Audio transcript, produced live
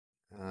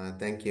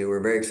Thank you.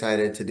 We're very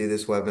excited to do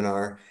this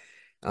webinar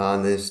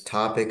on this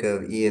topic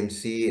of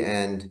EMC.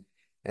 And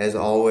as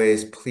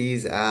always,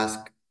 please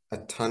ask a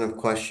ton of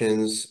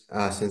questions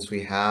since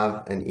we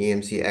have an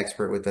EMC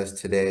expert with us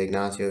today,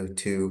 Ignacio,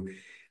 to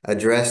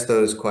address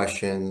those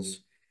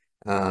questions,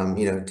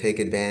 take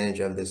advantage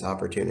of this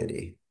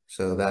opportunity.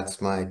 So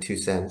that's my 2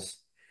 cents.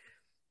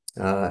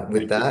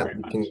 With that,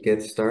 we can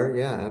get started.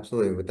 Yeah,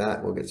 absolutely. With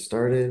that, we'll get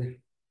started.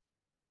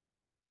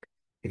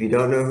 If you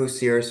don't know who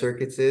Sierra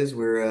Circuits is,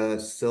 we're a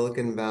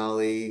Silicon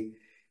Valley,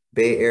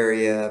 Bay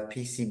Area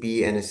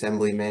PCB and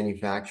assembly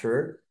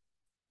manufacturer.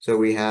 So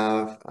we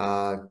have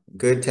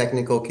good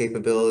technical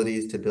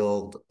capabilities to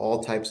build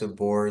all types of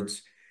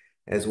boards,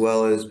 as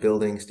well as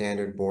building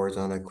standard boards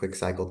on a quick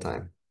cycle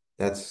time.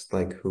 That's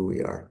like who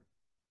we are.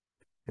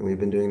 And we've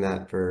been doing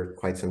that for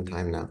quite some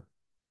time now.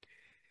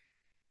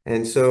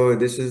 And so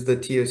this is the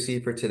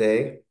TOC for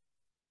today.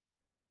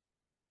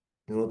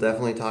 And we'll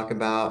definitely talk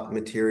about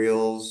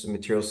materials,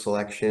 material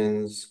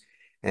selections,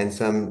 and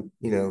some,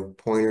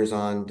 pointers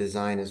on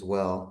design as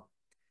well.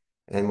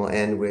 And we'll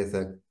end with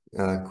a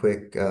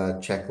quick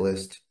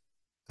checklist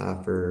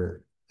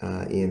for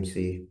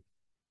EMC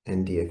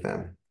and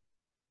DFM.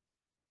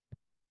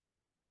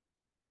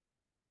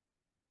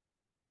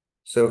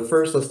 So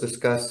first, let's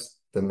discuss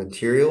the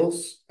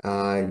materials.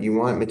 You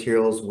want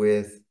materials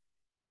with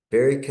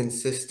very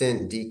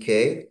consistent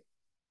decay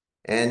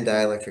and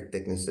dielectric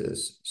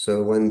thicknesses.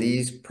 So when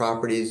these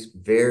properties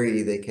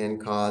vary, they can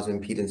cause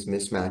impedance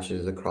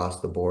mismatches across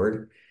the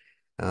board.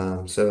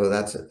 So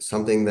that's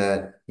something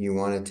that you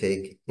want to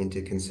take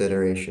into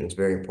consideration. It's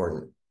very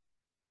important.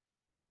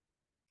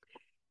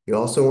 You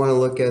also want to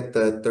look at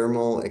the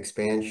thermal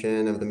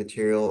expansion of the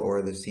material,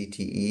 or the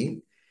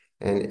CTE.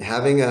 And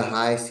having a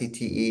high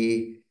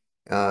CTE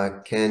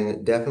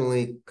can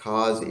definitely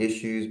cause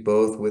issues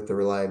both with the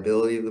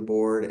reliability of the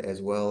board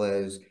as well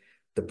as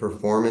the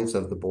performance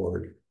of the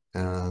board.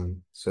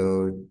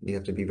 So you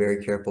have to be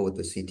very careful with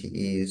the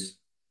CTEs.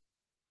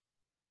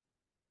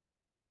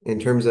 In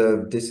terms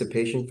of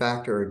dissipation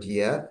factor, or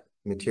DF,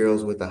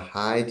 materials with a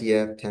high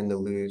DF tend to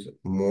lose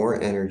more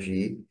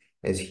energy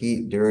as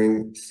heat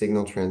during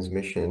signal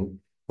transmission,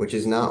 which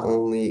is not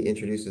only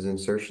introduces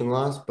insertion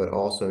loss, but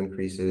also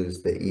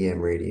increases the EM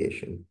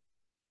radiation.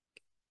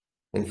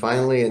 And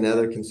finally,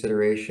 another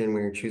consideration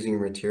when you're choosing a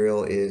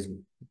material is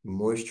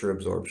moisture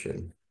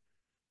absorption.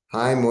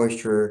 High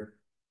moisture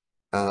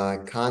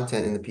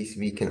content in the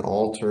PCB can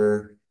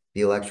alter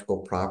the electrical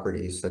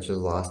properties such as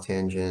loss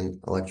tangent,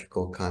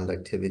 electrical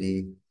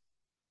conductivity,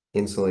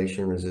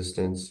 insulation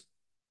resistance,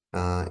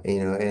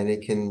 and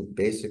it can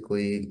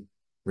basically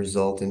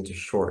result into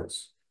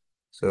shorts.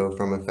 So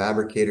from a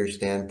fabricator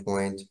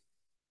standpoint,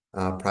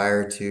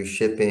 prior to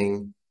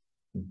shipping,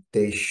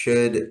 the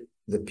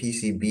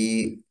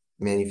PCB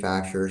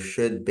manufacturer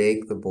should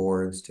bake the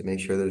boards to make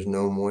sure there's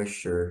no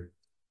moisture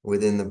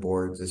within the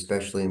boards,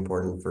 especially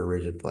important for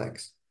rigid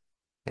plex.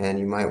 And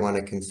you might want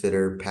to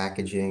consider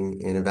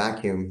packaging in a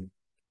vacuum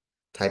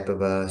type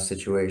of a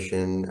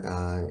situation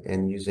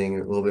and using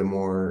a little bit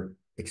more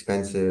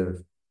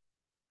expensive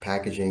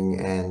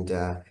packaging and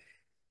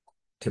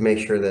to make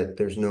sure that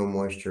there's no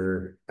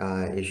moisture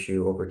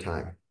issue over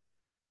time.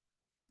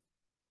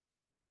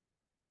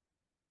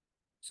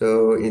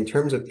 So in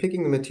terms of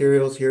picking the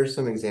materials, here are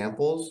some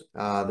examples.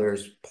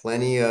 There's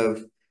plenty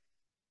of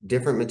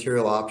different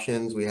material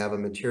options. We have a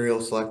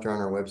material selector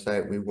on our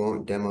website. We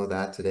won't demo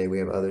that today. We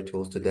have other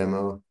tools to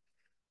demo,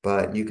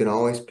 but you can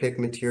always pick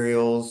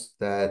materials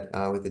that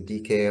with a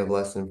DK of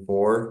less than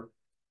 4.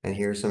 And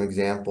here are some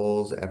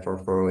examples: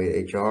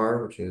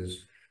 FR408HR, which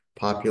is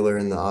popular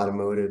in the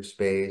automotive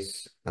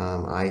space,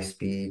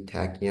 iSpeed,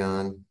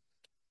 Tachyon.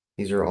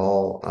 These are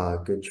all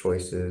good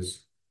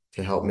choices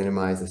to help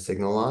minimize the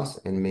signal loss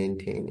and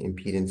maintain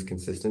impedance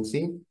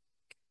consistency.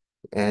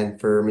 And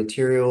for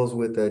materials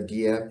with a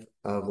DF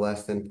of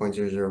less than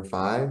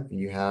 0.005,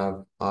 you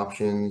have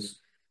options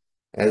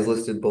as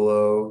listed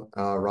below,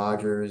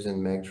 Rogers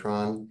and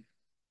Megtron.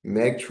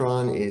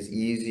 Megtron is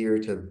easier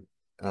to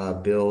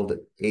build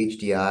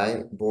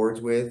HDI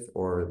boards with,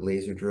 or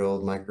laser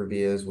drilled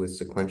microvias with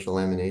sequential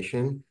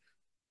lamination,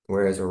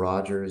 whereas a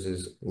Rogers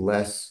is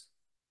less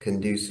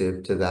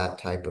conducive to that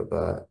type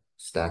of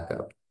stack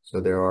up. So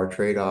there are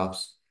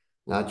trade-offs,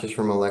 not just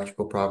from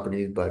electrical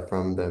properties, but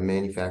from the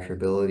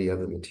manufacturability of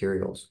the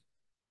materials.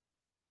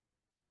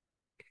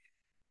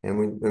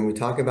 And when we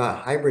talk about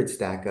hybrid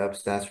stack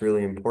ups, that's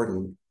really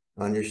important.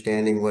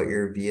 Understanding what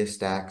your via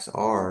stacks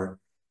are,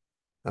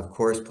 of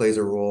course, plays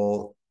a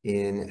role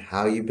in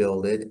how you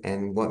build it,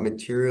 and what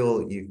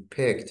material you've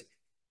picked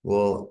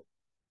will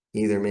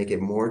either make it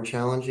more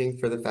challenging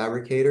for the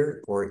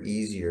fabricator or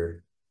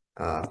easier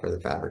for the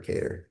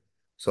fabricator.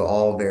 So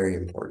all very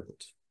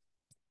important.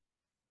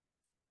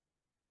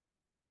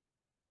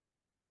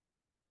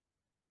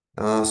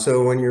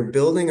 So when you're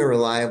building a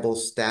reliable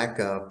stack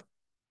up,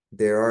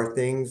 there are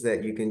things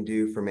that you can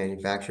do for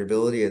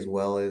manufacturability as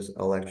well as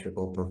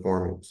electrical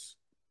performance.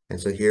 And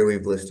so here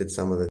we've listed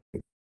some of the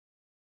things.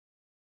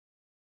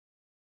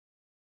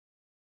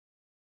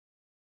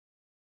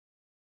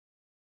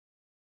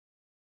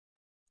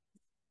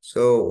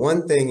 So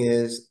one thing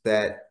is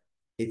that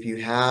if you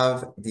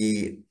have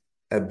the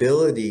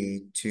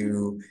ability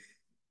to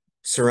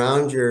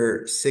surround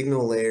your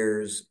signal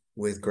layers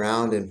with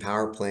ground and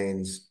power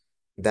planes,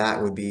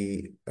 that would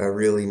be a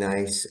really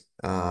nice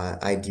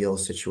ideal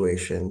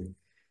situation.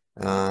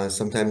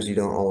 Sometimes you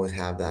don't always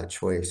have that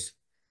choice,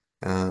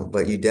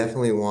 but you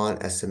definitely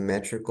want a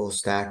symmetrical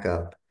stack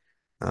up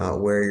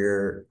where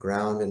your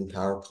ground and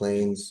power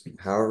planes,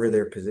 however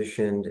they're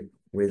positioned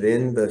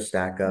within the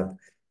stack up,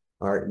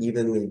 are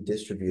evenly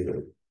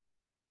distributed.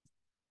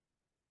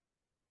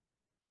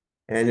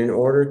 And in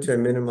order to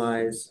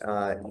minimize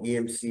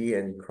EMC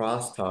and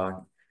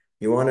crosstalk,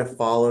 you want to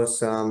follow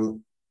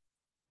some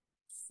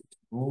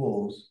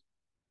rules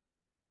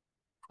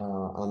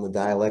on the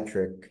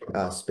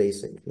dielectric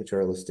spacing, which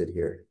are listed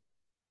here.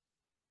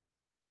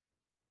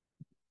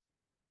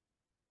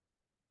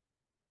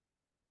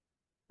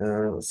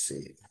 Let's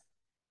see.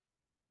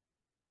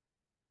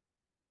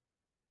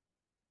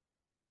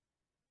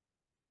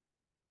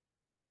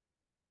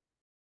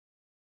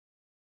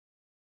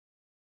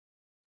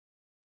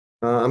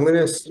 I'm going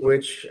to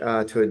switch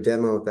to a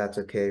demo, if that's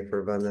okay,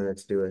 for Vandana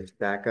to do a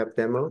stack up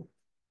demo,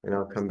 and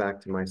I'll come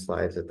back to my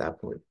slides at that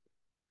point.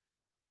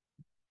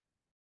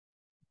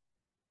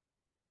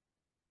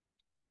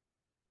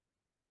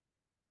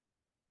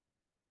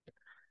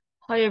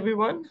 Hi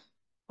everyone.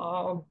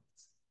 Uh,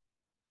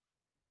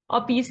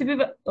 our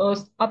PCB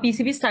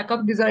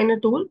Stackup Designer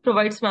tool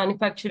provides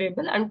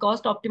manufacturable and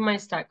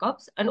cost-optimized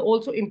stackups and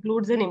also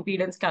includes an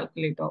impedance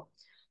calculator.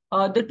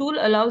 The tool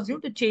allows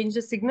you to change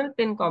the signal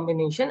pin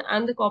combination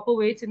and the copper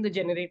weights in the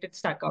generated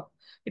stackup.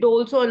 It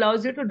also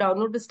allows you to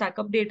download the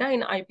stackup data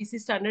in IPC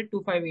standard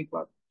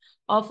 2581.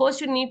 First,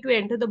 you need to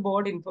enter the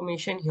board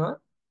information here.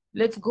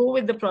 Let's go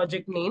with the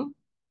project name,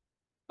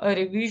 a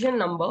revision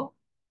number,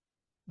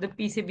 the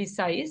PCB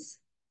size,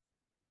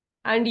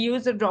 and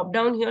use the drop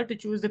down here to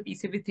choose the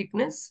PCB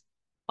thickness.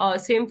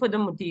 Same for the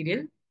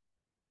material.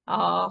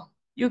 Uh,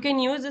 you can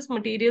use this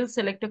material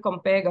selector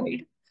compare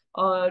guide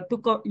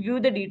to view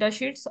the data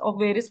sheets of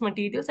various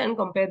materials and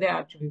compare their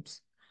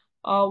attributes.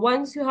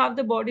 Once you have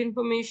the board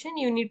information,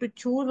 you need to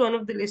choose one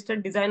of the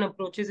listed design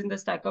approaches in the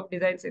stack up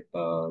design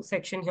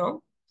section here.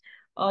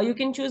 You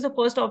can choose the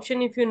first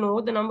option if you know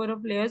the number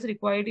of layers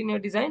required in your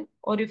design,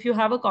 or if you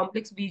have a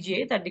complex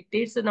BGA that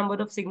dictates the number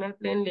of signal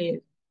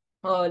plane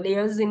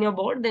layers in your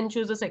board, then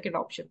choose the second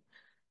option.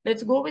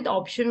 Let's go with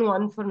option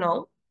 1 for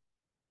now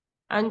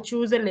and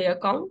choose a layer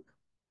count.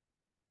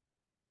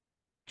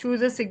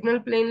 Choose a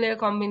signal plane layer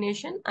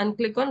combination and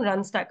click on Run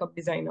Stackup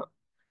Designer.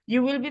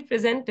 You will be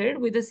presented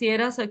with the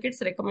Sierra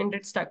Circuit's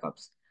recommended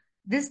stackups.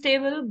 This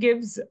table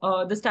gives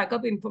the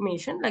stackup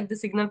information like the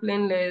signal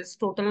plane layers,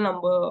 total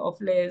number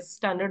of layers,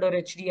 standard or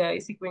HDI,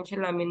 sequential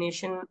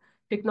lamination,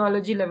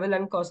 technology level,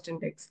 and cost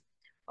index.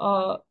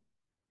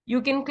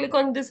 You can click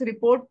on this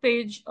report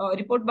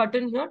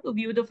button here to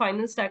view the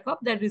final stack up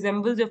that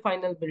resembles your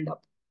final build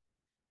up.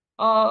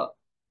 Uh,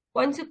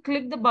 Once you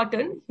click the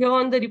button here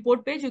on the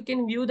report page, you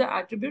can view the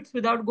attributes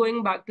without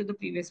going back to the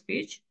previous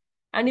page.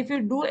 And if you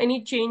do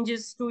any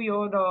changes to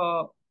your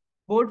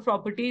board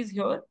properties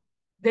here,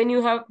 then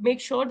you have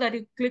make sure that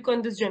you click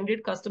on this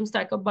generate custom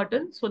stack up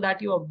button so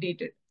that you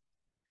update it.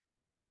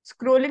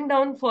 Scrolling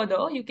down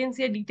further, you can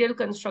see a detailed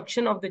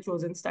construction of the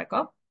chosen stack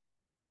up.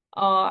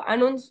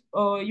 And on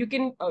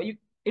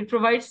it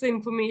provides the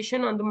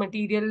information on the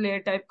material,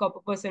 layer type, copper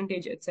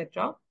percentage,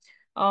 etc.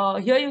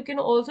 Here you can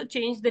also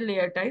change the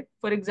layer type.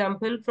 For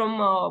example, from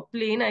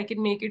plain, I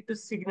can make it to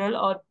signal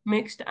or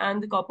mixed,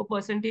 and the copper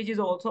percentage is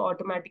also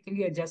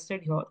automatically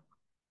adjusted here.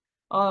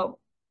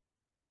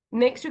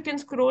 Next, you can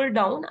scroll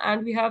down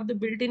and we have the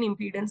built-in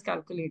impedance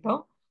calculator.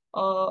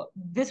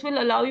 This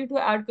will allow you to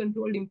add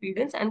controlled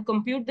impedance and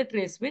compute the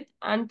trace width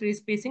and trace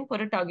spacing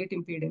for a target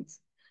impedance.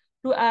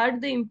 To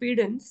add the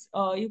impedance,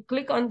 you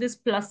click on this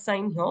plus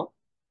sign here,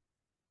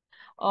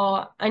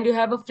 and you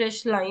have a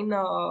fresh line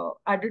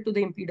added to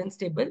the impedance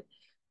table.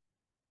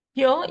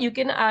 Here, you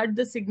can add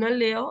the signal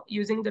layer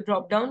using the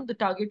drop-down, the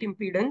target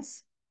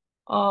impedance,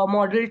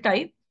 model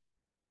type.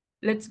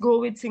 Let's go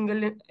with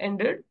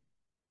single-ended.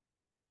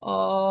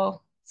 Uh,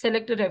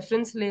 Select a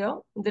reference layer.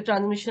 The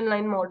transmission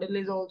line model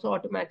is also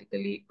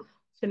automatically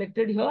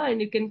selected here, and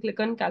you can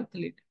click on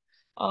calculate.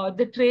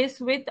 The trace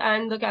width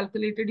and the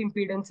calculated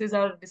impedances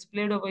are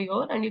displayed over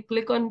here, and you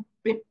click on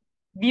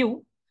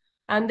view,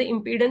 and the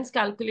impedance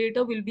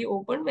calculator will be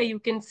opened where you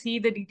can see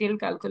the detailed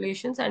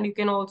calculations, and you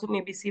can also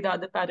maybe see the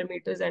other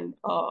parameters and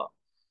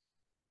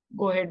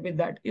go ahead with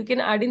that. You can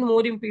add in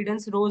more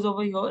impedance rows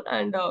over here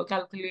and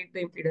calculate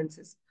the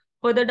impedances.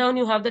 Further down,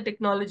 you have the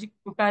technology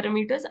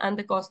parameters and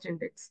the cost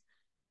index.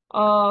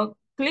 Uh,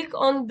 Click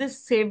on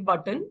this save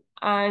button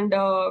and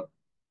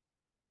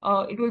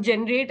it will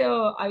generate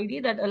a ID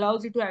that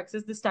allows you to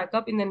access the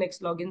stackup in the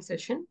next login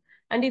session.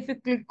 And if you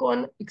click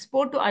on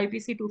export to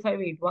IPC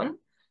 2581,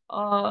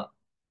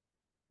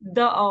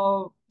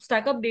 the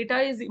stackup data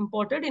is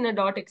imported in a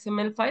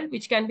 .xml file,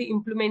 which can be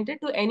implemented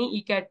to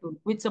any ECAD tool,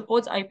 which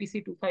supports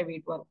IPC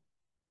 2581.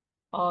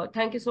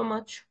 Thank you so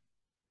much.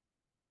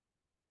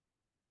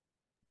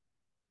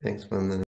 Thanks, Vandana.